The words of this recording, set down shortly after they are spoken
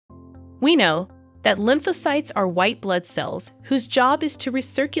We know that lymphocytes are white blood cells whose job is to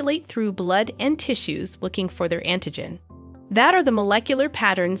recirculate through blood and tissues looking for their antigen. That are the molecular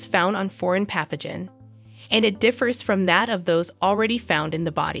patterns found on foreign pathogen, and it differs from that of those already found in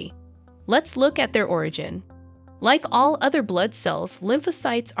the body. Let's look at their origin. Like all other blood cells,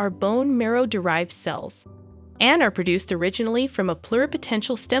 lymphocytes are bone marrow-derived cells and are produced originally from a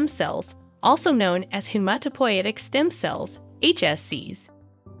pluripotential stem cells, also known as hematopoietic stem cells, HSCs.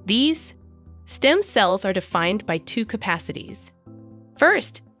 These stem cells are defined by two capacities.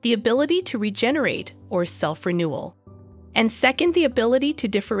 First, the ability to regenerate or self-renewal, and second, the ability to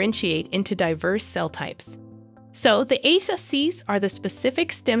differentiate into diverse cell types. So, the HSCs are the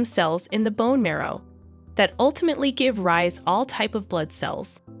specific stem cells in the bone marrow that ultimately give rise all type of blood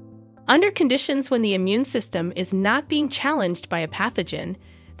cells. Under conditions when the immune system is not being challenged by a pathogen,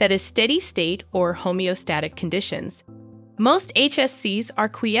 that is steady state or homeostatic conditions, most HSCs are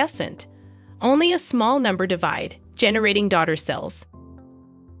quiescent. Only a small number divide, generating daughter cells.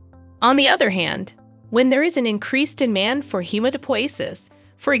 On the other hand, when there is an increased demand for hematopoiesis,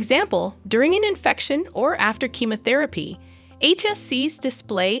 for example, during an infection or after chemotherapy, HSCs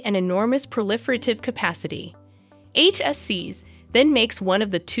display an enormous proliferative capacity. HSCs then makes one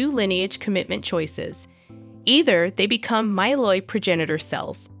of the two lineage commitment choices. Either they become myeloid progenitor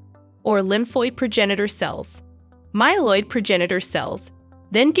cells or lymphoid progenitor cells. Myeloid progenitor cells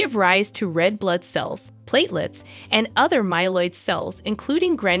then give rise to red blood cells, platelets, and other myeloid cells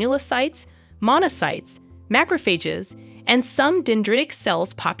including granulocytes, monocytes, macrophages, and some dendritic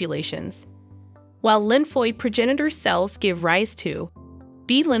cells populations, while lymphoid progenitor cells give rise to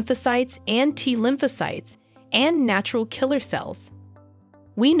B lymphocytes and T lymphocytes and natural killer cells.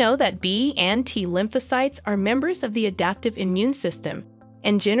 We know that B and T lymphocytes are members of the adaptive immune system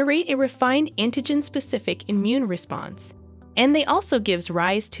and generate a refined antigen-specific immune response, and they also gives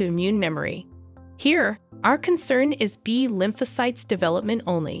rise to immune memory. Here, our concern is B lymphocytes development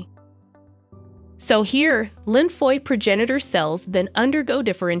only. So here, lymphoid progenitor cells then undergo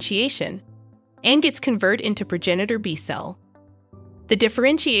differentiation and gets converted into progenitor B cell. The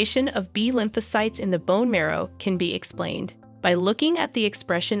differentiation of B lymphocytes in the bone marrow can be explained by looking at the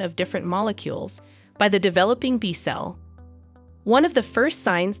expression of different molecules by the developing B cell. One of the first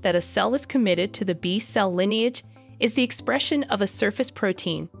signs that a cell is committed to the B cell lineage is the expression of a surface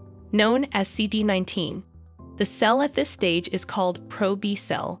protein known as CD19. The cell at this stage is called pro-B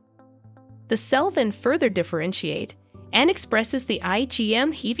cell. The cell then further differentiate and expresses the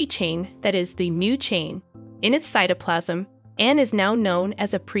IgM heavy chain, that is the mu chain, in its cytoplasm and is now known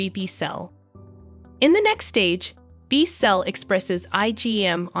as a pre-B cell. In the next stage, B cell expresses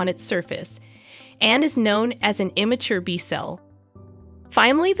IgM on its surface and is known as an immature B cell.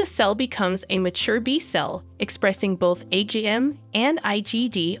 Finally, the cell becomes a mature B cell, expressing both IgM and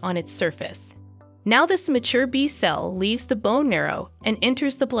IgD on its surface. Now this mature B cell leaves the bone marrow and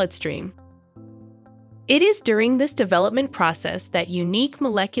enters the bloodstream. It is during this development process that unique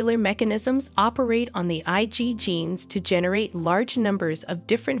molecular mechanisms operate on the Ig genes to generate large numbers of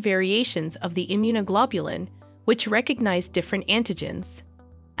different variations of the immunoglobulin, which recognize different antigens.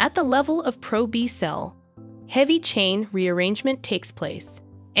 At the level of pro-B cell, heavy chain rearrangement takes place,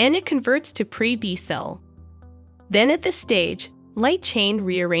 and it converts to pre-B cell. Then at this stage, light chain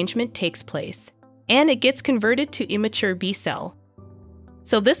rearrangement takes place, and it gets converted to immature B cell.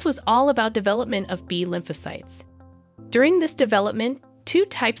 So this was all about development of B lymphocytes. During this development, two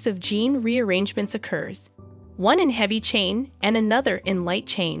types of gene rearrangements occurs, one in heavy chain and another in light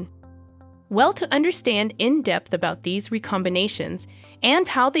chain. Well, to understand in depth about these recombinations and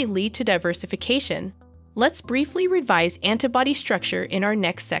how they lead to diversification, let's briefly revise antibody structure in our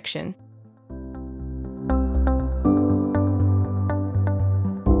next section.